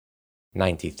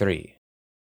93.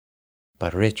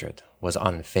 But Richard was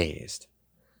unfazed.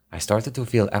 I started to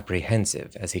feel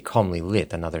apprehensive as he calmly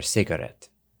lit another cigarette.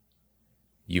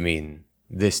 You mean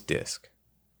this disc?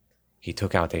 He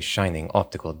took out a shining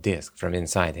optical disc from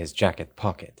inside his jacket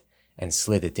pocket and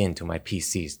slid it into my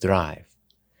PC's drive.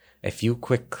 A few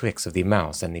quick clicks of the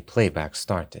mouse and the playback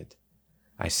started.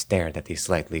 I stared at the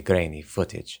slightly grainy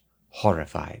footage,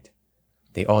 horrified.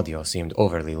 The audio seemed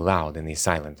overly loud in the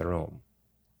silent room.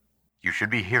 You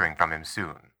should be hearing from him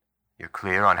soon. You're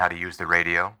clear on how to use the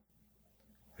radio?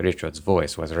 Richard's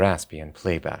voice was raspy in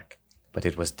playback, but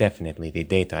it was definitely the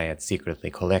data I had secretly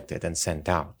collected and sent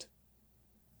out.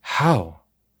 How?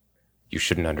 You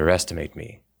shouldn't underestimate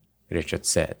me, Richard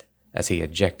said, as he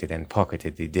ejected and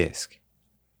pocketed the disc.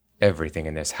 Everything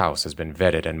in this house has been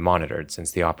vetted and monitored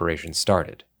since the operation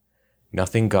started.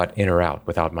 Nothing got in or out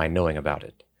without my knowing about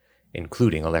it,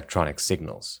 including electronic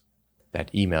signals.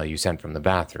 That email you sent from the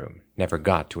bathroom never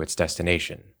got to its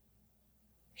destination.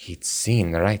 He'd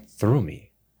seen right through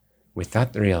me. With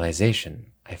that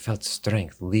realization, I felt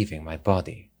strength leaving my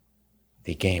body.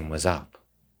 The game was up.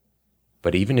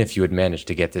 But even if you had managed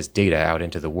to get this data out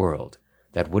into the world,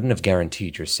 that wouldn't have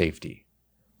guaranteed your safety.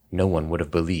 No one would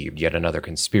have believed yet another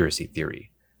conspiracy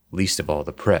theory, least of all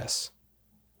the press.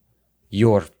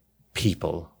 Your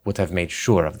people would have made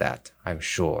sure of that, I'm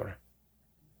sure.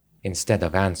 Instead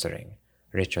of answering,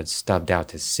 Richard stubbed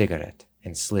out his cigarette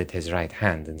and slid his right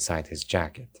hand inside his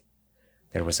jacket.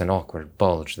 There was an awkward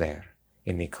bulge there,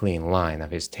 in the clean line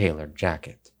of his tailored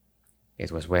jacket.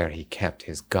 It was where he kept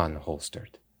his gun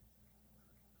holstered.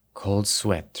 Cold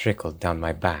sweat trickled down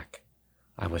my back.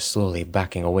 I was slowly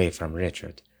backing away from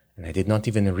Richard, and I did not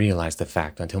even realize the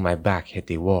fact until my back hit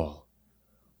the wall.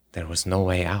 There was no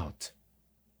way out.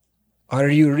 Are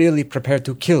you really prepared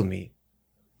to kill me?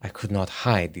 I could not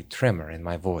hide the tremor in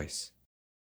my voice.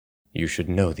 You should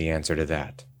know the answer to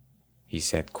that, he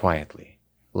said quietly,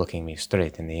 looking me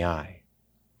straight in the eye.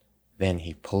 Then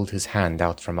he pulled his hand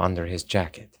out from under his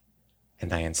jacket,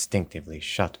 and I instinctively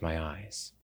shut my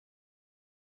eyes.